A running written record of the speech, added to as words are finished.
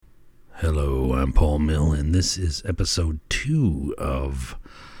Hello, I'm Paul Miil, and this is episode 2 of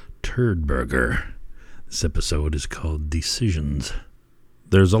Turd Burger. This episode is called Decisions.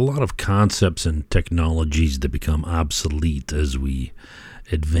 There's a lot of concepts and technologies that become obsolete as we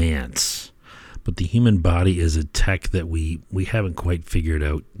advance, but the human body is a tech that we haven't quite figured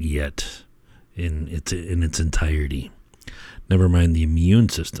out yet in its entirety. Never mind the immune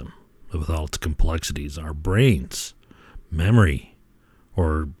system with all its complexities, our brains, memory,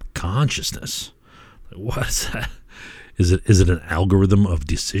 or consciousness. What is that? Is it an algorithm of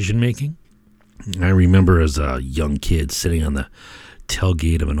decision making? I remember as a young kid sitting on the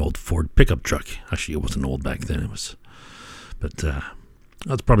tailgate of an old Ford pickup truck. Actually, it wasn't old back then. I was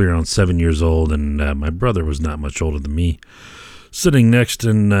probably around 7 years old, and my brother was not much older than me, sitting next,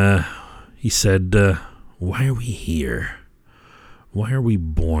 and he said, "Why are we here? Why are we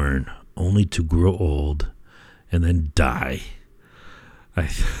born only to grow old and then die?" I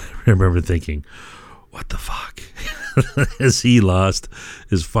remember thinking, what the fuck? Has he lost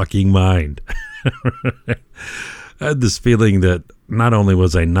his fucking mind? I had this feeling that not only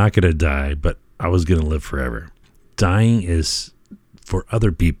was I not going to die, but I was going to live forever. Dying is for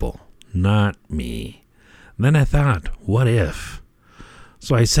other people, not me. And then I thought, what if?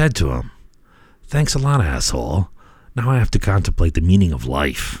 So I said to him, "Thanks a lot, asshole. Now I have to contemplate the meaning of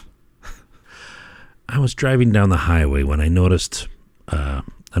life." I was driving down the highway when I noticed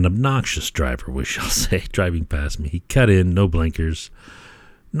an obnoxious driver, we shall say, driving past me. He cut in, no blinkers,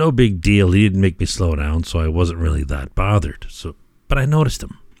 no big deal. He didn't make me slow down, so I wasn't really that bothered. But I noticed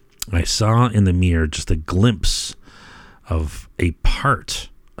him. I saw in the mirror just a glimpse of a part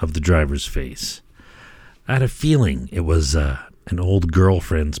of the driver's face. I had a feeling it was an old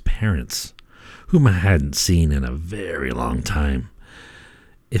girlfriend's parents, whom I hadn't seen in a very long time.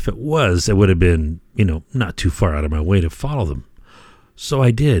 If it was, it would have been, not too far out of my way to follow them. So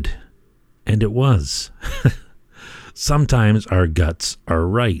I did, and it was. Sometimes our guts are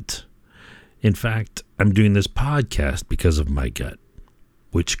right. In fact, I'm doing this podcast because of my gut,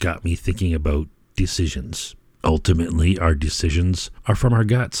 which got me thinking about decisions. Ultimately, our decisions are from our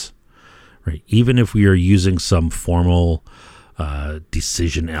guts, right? Even if we are using some formal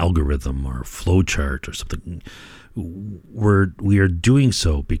decision algorithm or flowchart or something, we are doing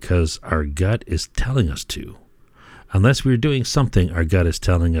so because our gut is telling us to. Unless we're doing something our gut is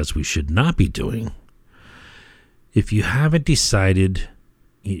telling us we should not be doing. If you haven't decided,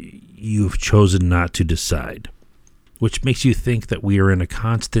 you've chosen not to decide, which makes you think that we are in a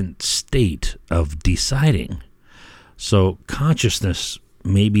constant state of deciding. So consciousness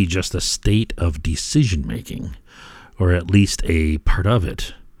may be just a state of decision making, or at least a part of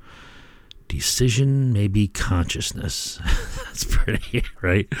it. Decision may be consciousness. That's pretty,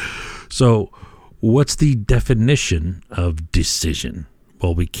 right? So what's the definition of decision?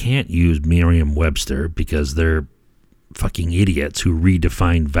 Well, we can't use Merriam-Webster because they're fucking idiots who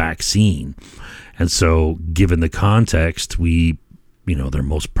redefined vaccine. And so, given the context, they're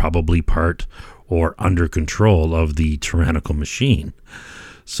most probably part or under control of the tyrannical machine.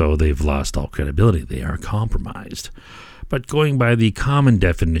 So they've lost all credibility. They are compromised. But going by the common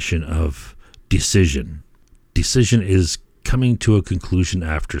definition of decision is coming to a conclusion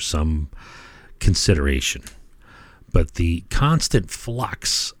after some consideration. But the constant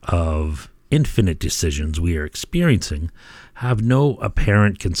flux of infinite decisions we are experiencing have no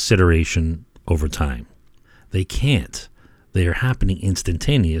apparent consideration over time. They can't. They are happening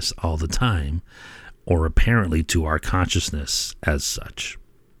instantaneous all the time, or apparently to our consciousness as such.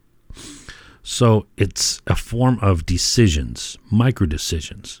 So it's a form of decisions, micro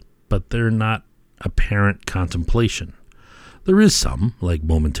decisions, but they're not apparent contemplation. There is some, like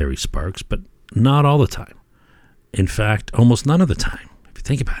momentary sparks, but not all the time. In fact, almost none of the time, if you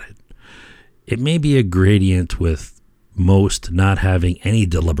think about it. It may be a gradient with most not having any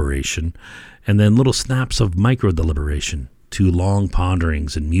deliberation, and then little snaps of micro-deliberation to long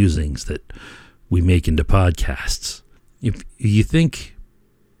ponderings and musings that we make into podcasts. If you think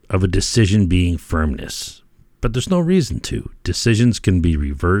of a decision being firmness, but there's no reason to. Decisions can be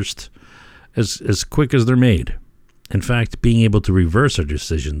reversed as quick as they're made. In fact, being able to reverse our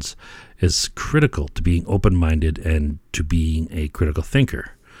decisions is critical to being open-minded and to being a critical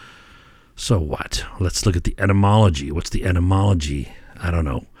thinker. So what? Let's look at the etymology. What's the etymology? I don't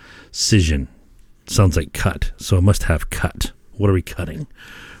know. Scission. Sounds like cut, so it must have cut. What are we cutting?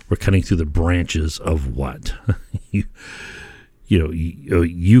 We're cutting through the branches of what?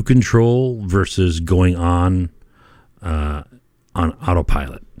 You control versus going on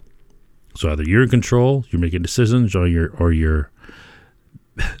autopilot. So either you're in control, you're making decisions, or you're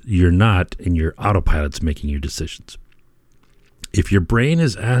not, and your autopilot's making your decisions. If your brain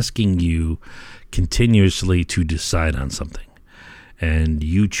is asking you continuously to decide on something and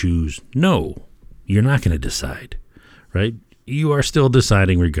you choose no, you're not going to decide, right? You are still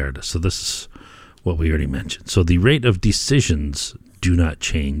deciding regardless. So this is what we already mentioned. So the rate of decisions do not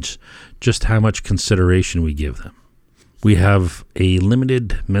change, just how much consideration we give them. We have a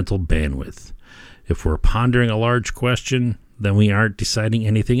limited mental bandwidth. If we're pondering a large question, then we aren't deciding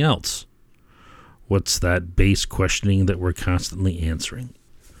anything else. What's that base questioning that we're constantly answering?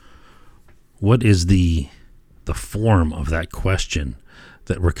 What is the form of that question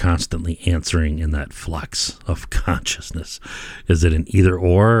that we're constantly answering in that flux of consciousness? Is it an either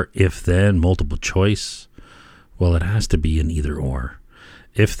or, if then, multiple choice? Well, it has to be an either or.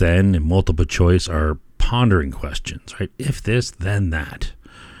 If then and multiple choice are pondering questions, right? If this, then that,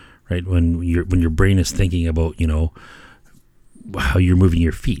 right? When your brain is thinking about, how you're moving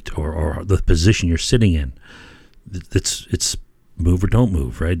your feet or the position you're sitting in, it's move or don't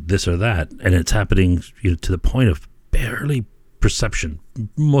move, right? This or that, and it's happening to the point of barely perception,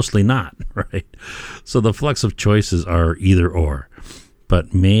 mostly not, right? So the flux of choices are either or,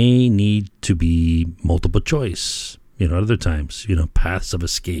 but may need to be multiple choice. Other times, paths of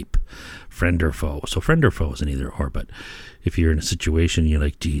escape, friend or foe. So friend or foe is an either or, but if you're in a situation, you're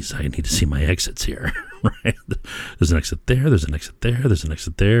like, geez, I need to see my exits here, right? There's an exit there, there's an exit there, there's an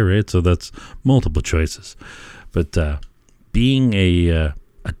exit there, right? So that's multiple choices. But being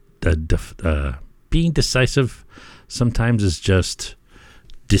being decisive sometimes is just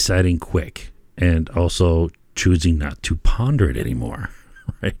deciding quick and also choosing not to ponder it anymore.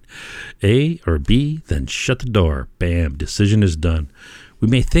 Right? A or B, then shut the door. Bam, decision is done. We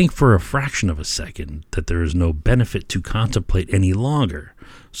may think for a fraction of a second that there is no benefit to contemplate any longer,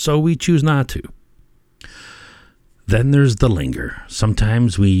 so we choose not to. Then there's the linger.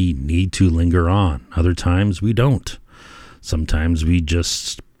 Sometimes we need to linger on. Other times we don't. Sometimes we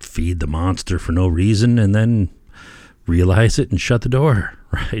just feed the monster for no reason and then realize it and shut the door.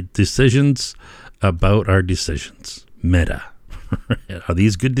 Right? Decisions about our decisions. Meta. Are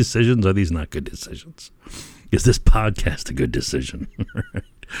these good decisions? Are these not good decisions? Is this podcast a good decision?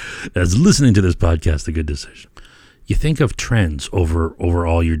 Is listening to this podcast a good decision? You think of trends over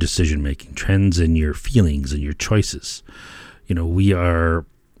all your decision making, trends in your feelings and your choices. When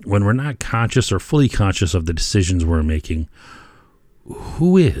we're not conscious or fully conscious of the decisions we're making,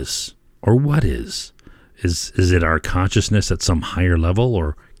 who is or what is? Is it our consciousness at some higher level,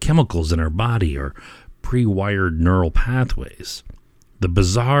 or chemicals in our body, or pre-wired neural pathways? The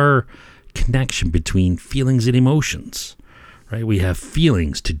bizarre connection between feelings and emotions, right? We have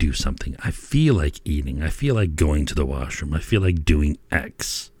feelings to do something. I feel like eating. I feel like going to the washroom. I feel like doing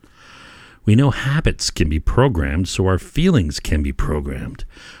X. We know habits can be programmed, so our feelings can be programmed.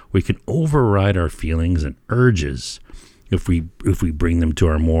 We can override our feelings and urges if we bring them to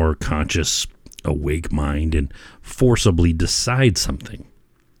our more conscious, awake mind and forcibly decide something.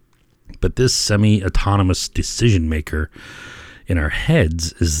 But this semi-autonomous decision maker in our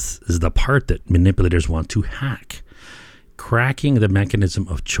heads is the part that manipulators want to hack. Cracking the mechanism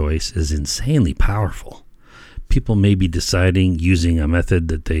of choice is insanely powerful. People may be deciding using a method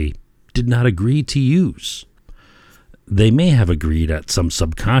that they did not agree to use. They may have agreed at some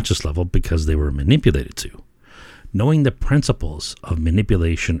subconscious level because they were manipulated to. Knowing the principles of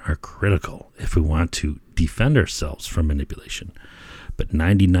manipulation are critical if we want to defend ourselves from manipulation. But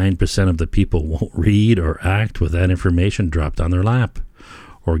 99% of the people won't read or act with that information dropped on their lap.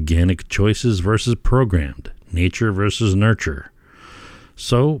 Organic choices versus programmed. Nature versus nurture.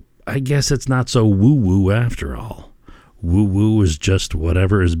 So I guess it's not so woo-woo after all. Woo-woo is just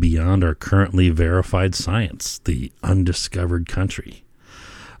whatever is beyond our currently verified science, the undiscovered country.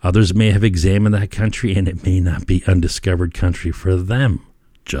 Others may have examined that country, and it may not be undiscovered country for them.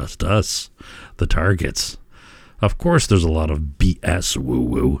 Just us, the targets. Of course, there's a lot of BS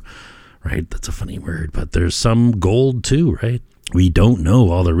woo-woo, right? That's a funny word, but there's some gold too, right? We don't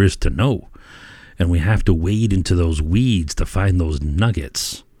know all there is to know, and we have to wade into those weeds to find those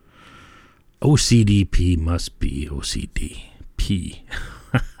nuggets. OCDP must be OCDP.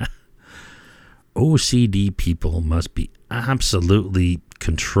 OCD people must be absolutely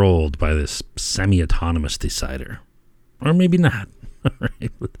controlled by this semi-autonomous decider. Or maybe not.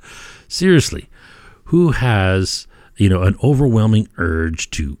 Right? But seriously, who has, an overwhelming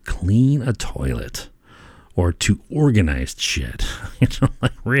urge to clean a toilet or to organize shit?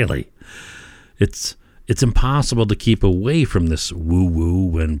 Really. It's impossible to keep away from this woo-woo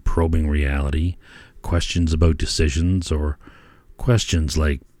when probing reality, questions about decisions, or questions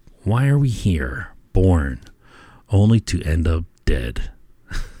like, why are we here, born, only to end up dead?